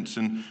repentance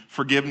and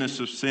forgiveness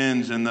of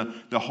sins and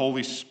the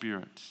Holy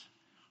Spirit.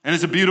 And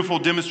it's a beautiful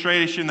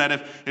demonstration that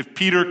if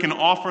Peter can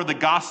offer the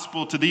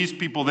gospel to these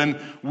people, then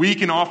we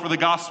can offer the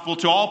gospel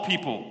to all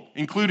people,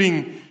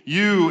 including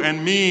you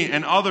and me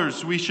and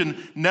others. We should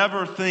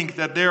never think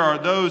that there are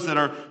those that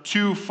are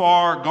too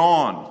far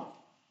gone.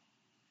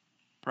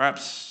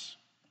 Perhaps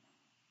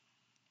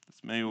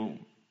this may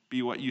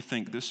be what you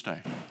think this day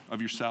of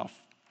yourself.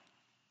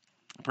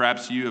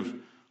 Perhaps you have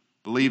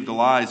believed the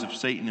lies of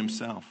Satan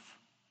himself.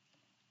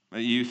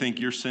 That you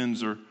think your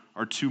sins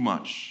are too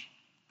much.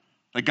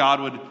 That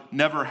God would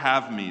never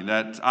have me,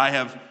 that I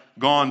have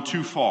gone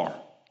too far.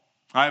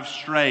 I have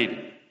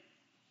strayed,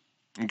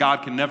 and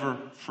God can never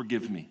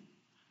forgive me.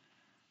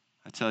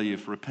 I tell you,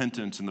 if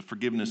repentance and the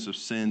forgiveness of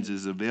sins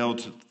is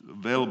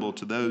available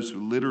to those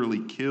who literally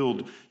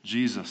killed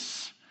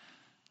Jesus,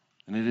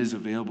 then it is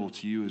available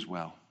to you as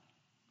well.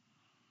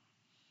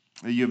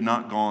 That you have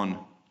not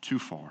gone too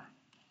far.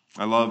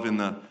 I love in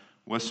the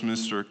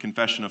Westminster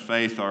Confession of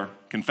Faith, our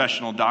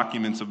confessional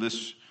documents of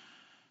this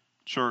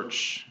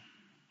church,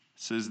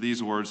 says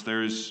these words: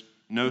 there is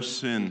no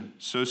sin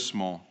so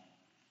small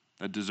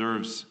that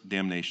deserves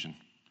damnation,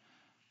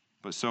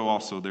 but so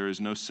also there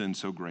is no sin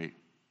so great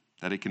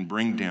that it can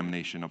bring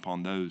damnation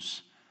upon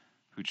those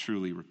who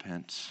truly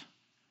repent.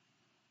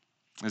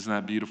 Isn't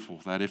that beautiful?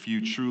 That if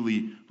you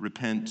truly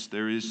repent,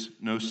 there is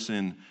no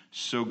sin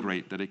so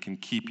great that it can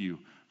keep you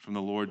from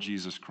the Lord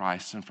Jesus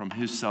Christ and from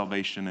his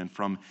salvation and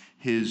from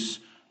his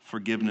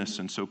forgiveness.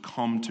 And so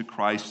come to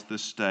Christ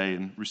this day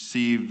and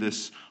receive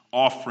this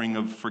offering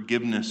of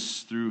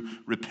forgiveness through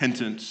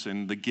repentance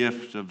and the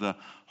gift of the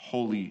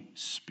Holy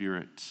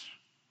Spirit.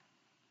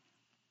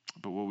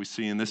 But what we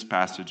see in this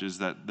passage is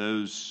that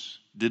those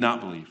did not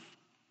believe.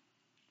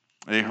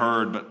 They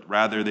heard, but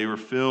rather they were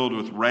filled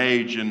with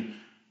rage and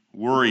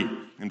worry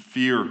and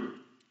fear.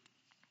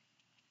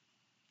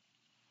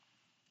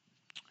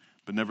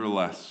 But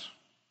nevertheless,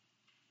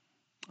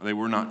 they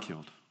were not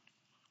killed.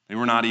 They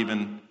were not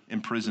even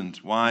imprisoned.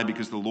 Why?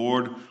 Because the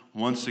Lord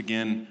once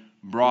again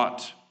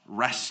brought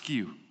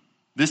rescue.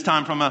 This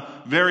time from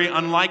a very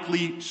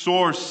unlikely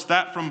source,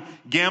 that from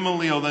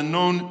Gamaliel, the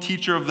known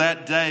teacher of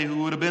that day,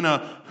 who would have been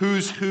a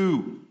who's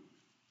who.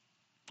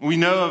 We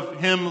know of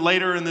him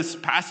later in this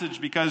passage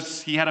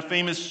because he had a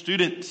famous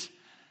student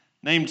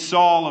named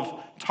Saul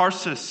of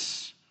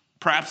Tarsus,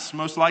 perhaps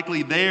most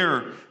likely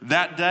there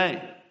that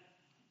day.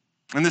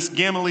 And this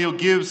Gamaliel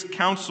gives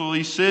counsel.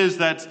 He says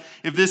that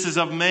if this is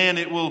of man,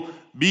 it will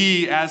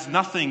be as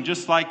nothing,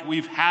 just like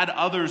we've had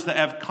others that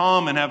have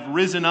come and have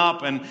risen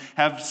up and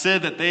have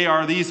said that they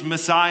are these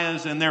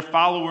messiahs, and their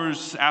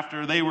followers,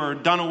 after they were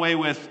done away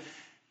with,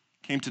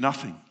 came to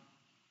nothing.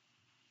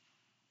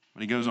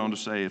 But he goes on to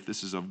say, if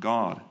this is of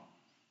God,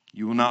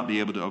 you will not be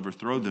able to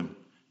overthrow them.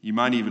 You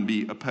might even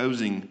be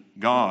opposing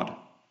God.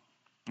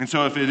 And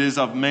so if it is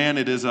of man,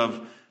 it is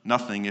of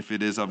nothing. If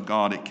it is of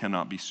God, it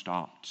cannot be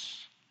stopped.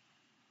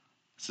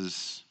 This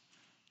is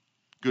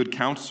good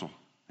counsel.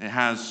 It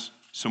has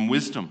some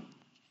wisdom.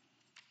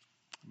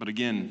 But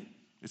again,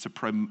 it's a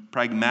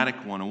pragmatic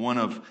one, a one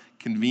of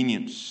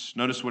convenience.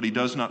 Notice what he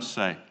does not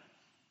say.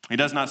 He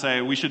does not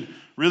say, we should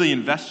really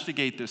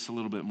investigate this a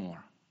little bit more.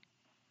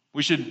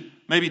 We should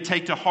maybe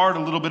take to heart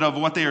a little bit of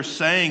what they are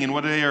saying and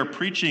what they are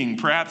preaching.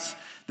 Perhaps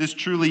this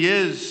truly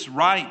is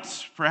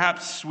right.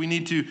 Perhaps we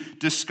need to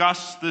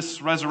discuss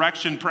this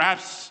resurrection.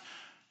 Perhaps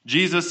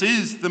Jesus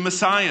is the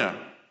Messiah.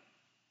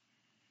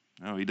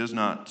 No, he does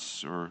not,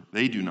 or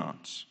they do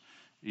not,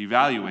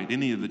 evaluate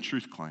any of the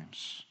truth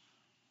claims.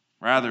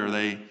 Rather,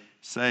 they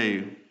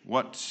say,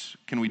 what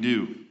can we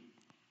do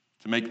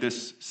to make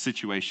this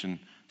situation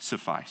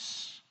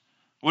suffice?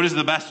 What is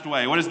the best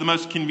way? What is the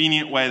most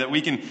convenient way that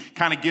we can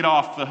kind of get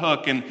off the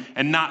hook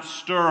and not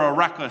stir a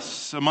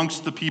ruckus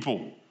amongst the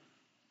people?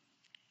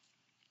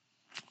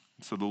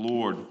 So the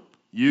Lord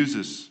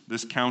uses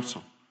this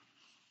counsel,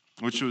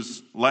 which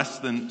was less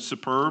than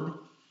superb,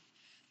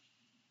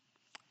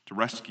 to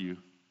rescue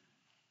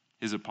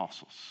his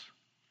apostles.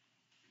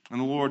 And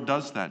the Lord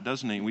does that,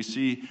 doesn't he? We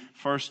see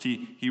first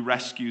he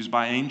rescues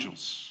by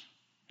angels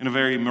in a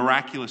very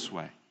miraculous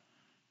way.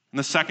 And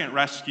the second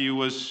rescue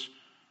was,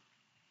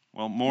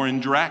 more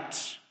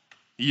indirect.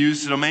 He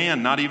used a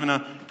man, not even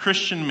a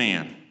Christian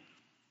man.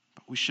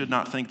 But we should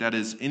not think that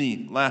is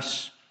any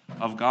less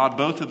of God.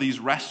 Both of these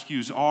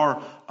rescues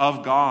are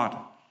of God.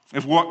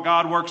 If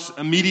God works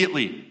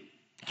immediately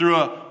through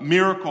a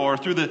miracle or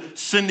through the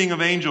sending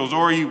of angels,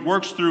 or he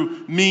works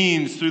through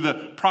means, through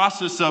the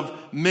process of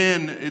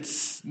men,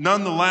 it's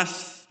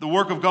nonetheless the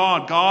work of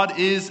God. God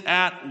is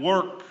at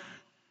work.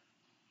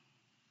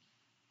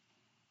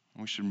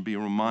 We should be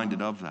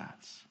reminded of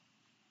that.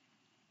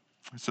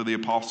 So the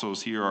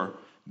apostles here are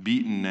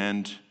beaten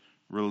and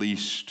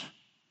released.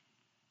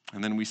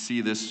 And then we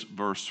see this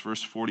verse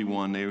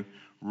 41, they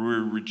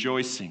were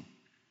rejoicing,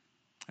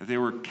 that they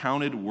were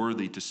counted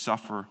worthy to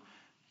suffer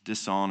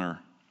dishonor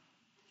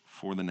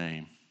for the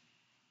name.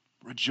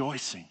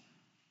 Rejoicing.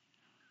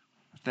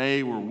 That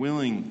they were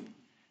willing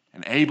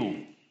and able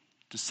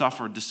to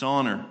suffer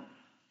dishonor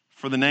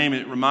for the name.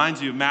 It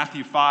reminds you of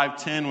Matthew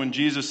 5:10 when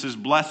Jesus says,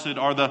 "Blessed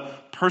are the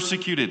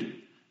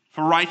persecuted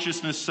for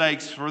righteousness'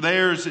 sakes, for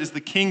theirs is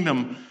the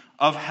kingdom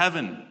of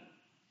heaven."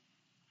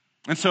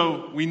 And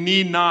so we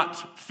need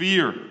not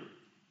fear.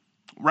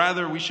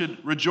 Rather, we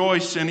should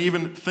rejoice and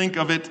even think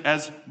of it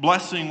as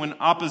blessing when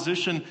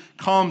opposition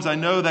comes. I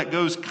know that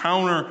goes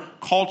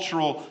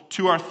counter-cultural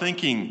to our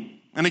thinking.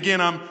 And again,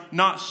 I'm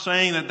not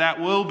saying that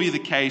that will be the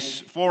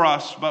case for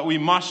us, but we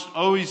must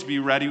always be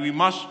ready. We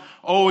must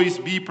always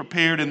be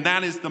prepared, and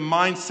that is the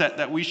mindset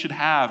that we should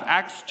have.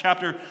 Acts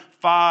chapter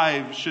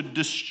 5 should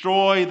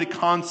destroy the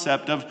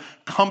concept of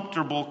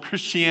comfortable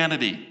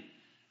Christianity,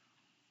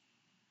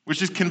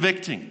 which is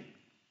convicting,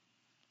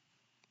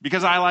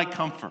 because I like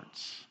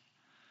comforts.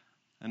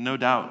 And no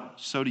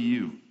doubt, so do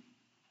you.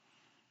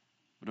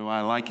 But do I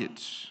like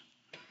it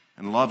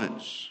and love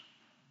it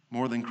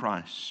more than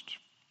Christ?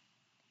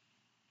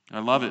 I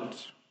love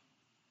it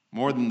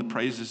more than the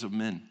praises of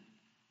men.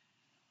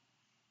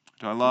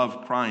 Do I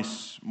love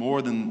Christ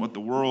more than what the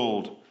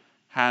world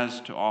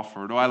has to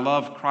offer? Do I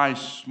love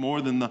Christ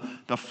more than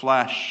the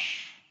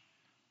flesh?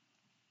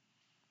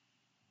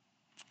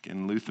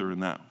 Again, Luther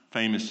in that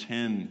famous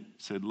hymn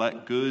said,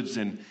 "Let goods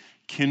and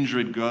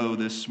kindred go,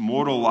 this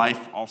mortal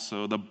life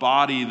also, the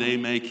body they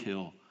may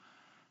kill,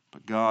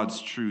 but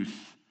God's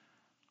truth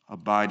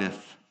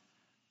abideth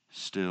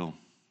still."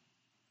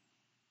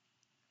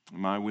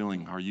 Am I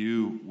willing? Are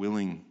you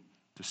willing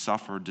to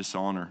suffer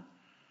dishonor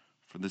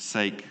for the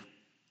sake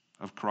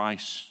of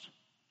Christ?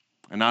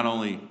 And not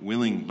only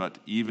willing, but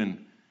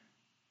even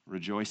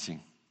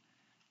rejoicing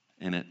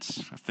in it.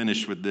 I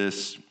finish with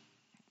this.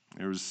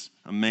 There was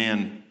a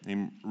man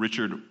named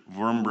Richard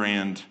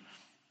Wurmbrand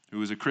who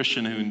was a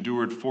Christian who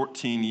endured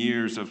 14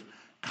 years of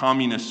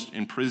communist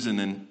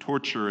imprisonment and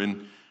torture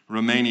in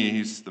Romania.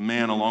 He's the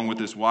man, along with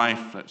his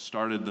wife, that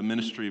started the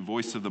ministry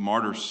Voice of the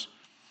Martyrs.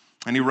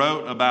 And he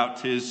wrote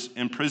about his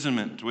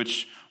imprisonment,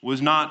 which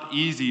was not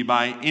easy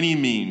by any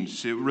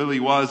means. It really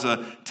was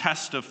a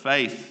test of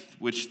faith,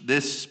 which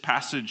this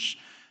passage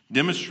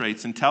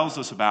demonstrates and tells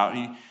us about.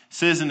 He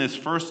says in his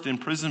first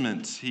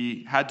imprisonment,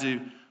 he had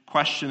to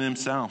question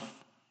himself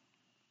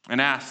and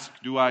ask,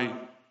 do I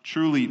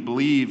truly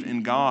believe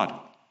in God?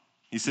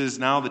 He says,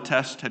 now the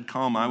test had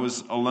come. I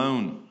was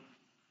alone.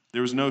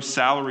 There was no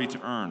salary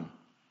to earn,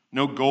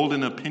 no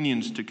golden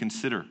opinions to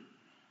consider.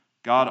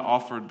 God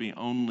offered me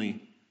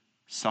only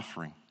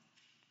suffering.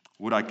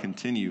 Would I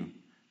continue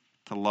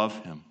to love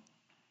him?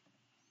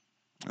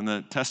 And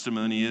the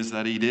testimony is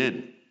that he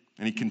did.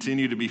 And he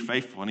continued to be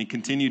faithful. And he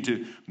continued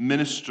to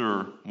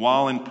minister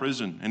while in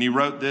prison. And he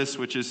wrote this,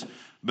 which is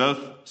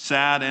both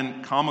sad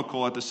and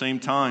comical at the same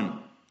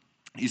time.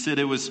 He said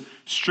it was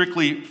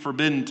strictly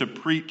forbidden to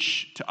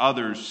preach to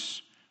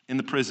others in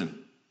the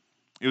prison.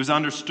 It was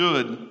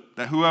understood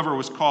that whoever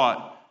was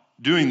caught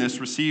doing this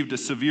received a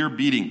severe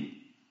beating.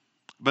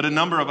 But a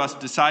number of us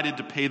decided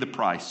to pay the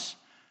price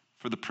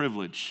for the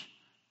privilege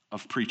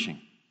of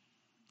preaching.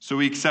 So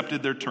we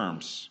accepted their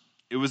terms.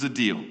 It was a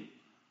deal.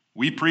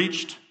 We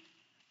preached,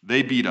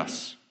 they beat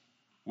us.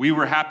 We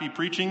were happy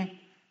preaching,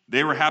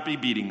 they were happy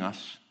beating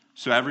us.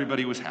 So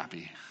everybody was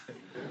happy.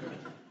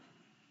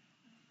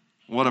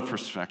 What a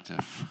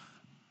perspective.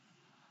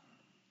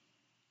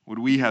 Would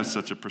we have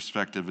such a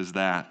perspective as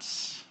that?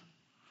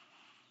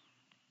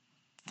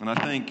 And I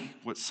think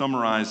what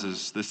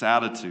summarizes this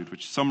attitude,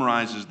 which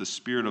summarizes the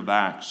spirit of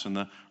Acts and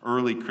the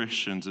early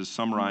Christians, is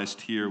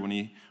summarized here when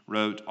he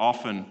wrote,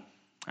 often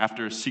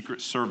after a secret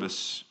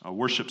service, a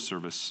worship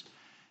service,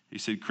 he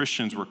said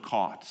Christians were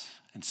caught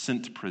and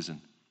sent to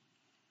prison.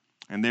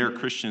 And there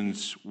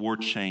Christians wore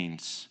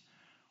chains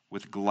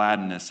with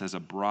gladness as a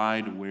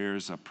bride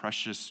wears a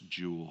precious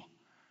jewel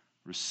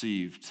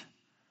received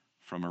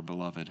from her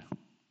beloved.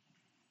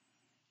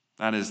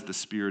 That is the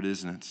spirit,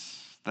 isn't it?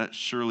 That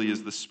surely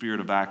is the spirit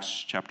of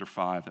Acts chapter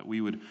 5, that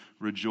we would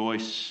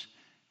rejoice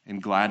in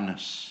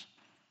gladness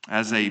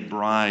as a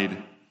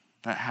bride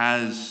that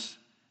has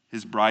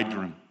his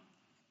bridegroom,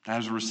 that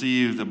has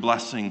received a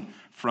blessing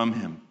from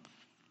him,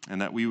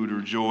 and that we would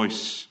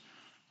rejoice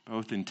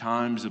both in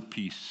times of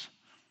peace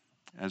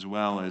as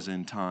well as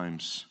in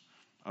times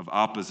of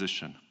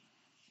opposition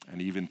and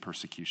even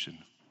persecution.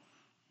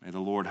 May the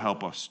Lord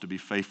help us to be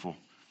faithful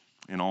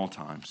in all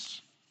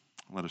times.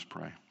 Let us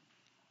pray.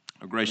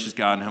 Our gracious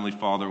God and Heavenly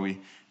Father,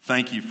 we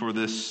thank you for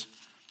this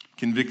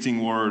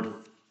convicting word,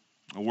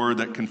 a word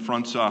that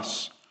confronts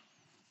us,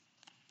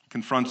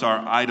 confronts our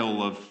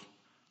idol of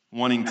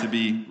wanting to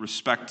be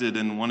respected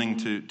and wanting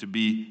to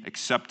be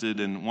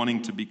accepted and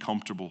wanting to be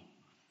comfortable.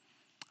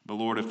 But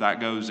Lord, if that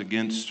goes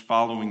against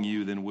following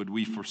you, then would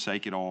we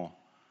forsake it all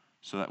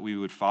so that we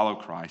would follow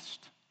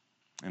Christ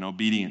in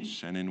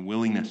obedience and in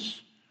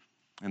willingness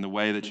in the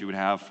way that you would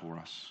have for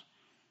us.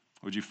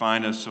 Would you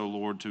find us, O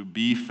Lord, to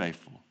be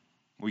faithful,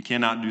 We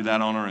cannot do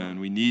that on our own.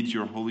 We need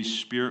your Holy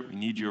Spirit. We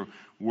need your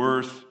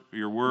word,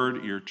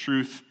 your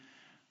truth.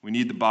 We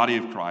need the body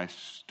of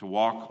Christ to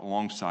walk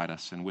alongside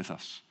us and with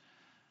us.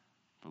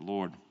 But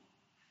Lord,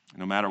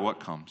 no matter what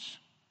comes,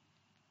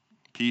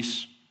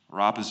 peace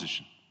or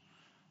opposition,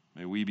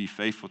 may we be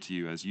faithful to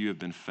you as you have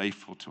been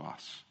faithful to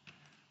us.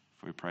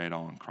 For we pray it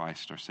all in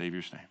Christ, our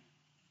Savior's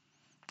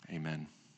name. Amen.